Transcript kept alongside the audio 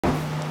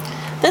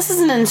This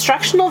is an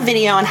instructional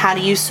video on how to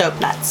use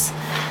soap nuts.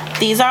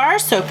 These are our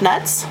soap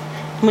nuts,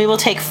 and we will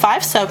take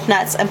 5 soap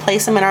nuts and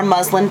place them in our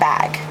muslin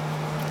bag.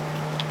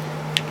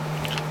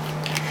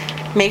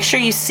 Make sure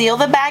you seal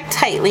the bag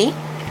tightly,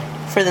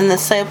 for then the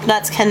soap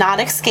nuts cannot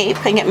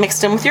escape and get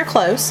mixed in with your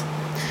clothes.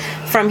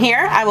 From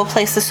here, I will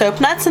place the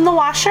soap nuts in the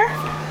washer,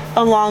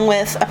 along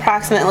with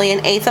approximately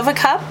 1/8 of a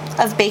cup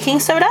of baking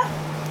soda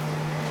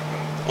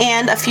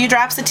and a few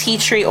drops of tea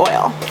tree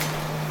oil.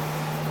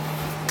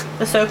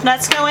 The soap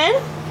nuts go in,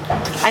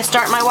 I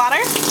start my water,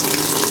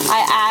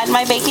 I add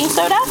my baking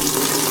soda,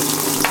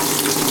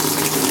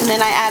 and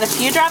then I add a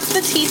few drops of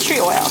the tea tree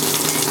oil.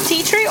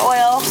 Tea tree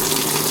oil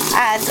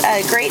adds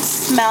a great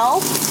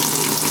smell,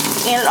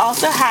 and it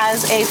also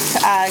has a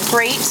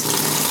great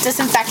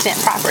disinfectant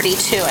property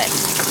to it.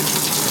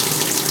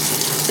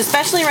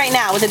 Especially right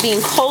now, with it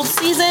being cold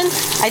season,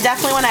 I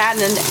definitely want to add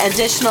an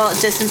additional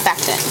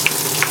disinfectant.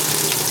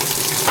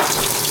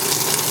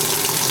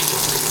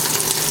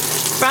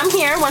 From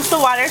here, once the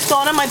water is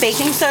going and my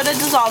baking soda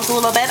dissolves a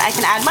little bit, I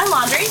can add my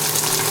laundry.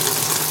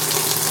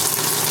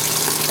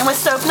 And with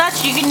soap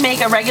nuts, you can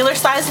make a regular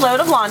size load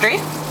of laundry.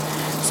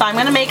 So I'm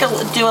going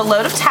to do a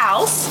load of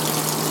towels.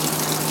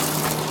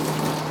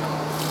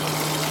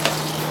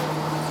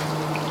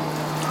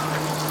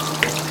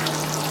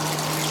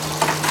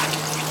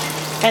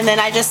 And then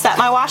I just set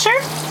my washer.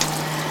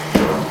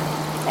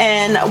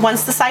 And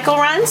once the cycle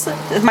runs,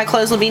 my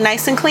clothes will be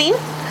nice and clean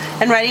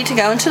and ready to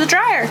go into the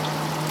dryer.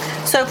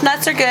 Soap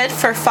nuts are good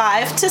for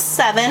 5 to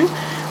 7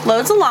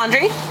 loads of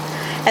laundry.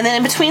 And then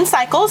in between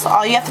cycles,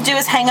 all you have to do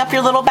is hang up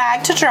your little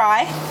bag to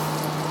dry.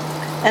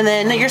 And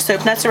then your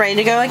soap nuts are ready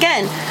to go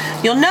again.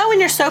 You'll know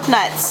when your soap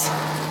nuts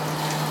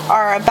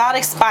are about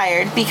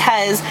expired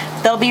because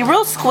they'll be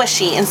real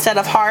squishy instead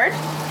of hard.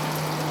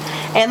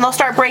 And they'll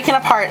start breaking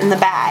apart in the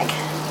bag.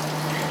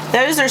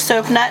 Those are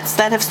soap nuts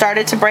that have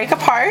started to break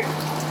apart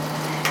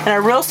and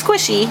are real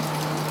squishy.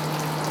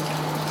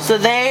 So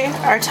they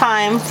are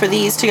time for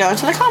these to go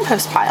into the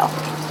compost pile.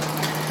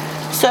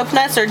 Soap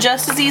nuts are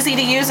just as easy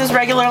to use as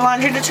regular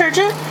laundry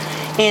detergent,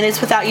 and it's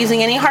without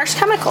using any harsh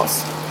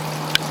chemicals.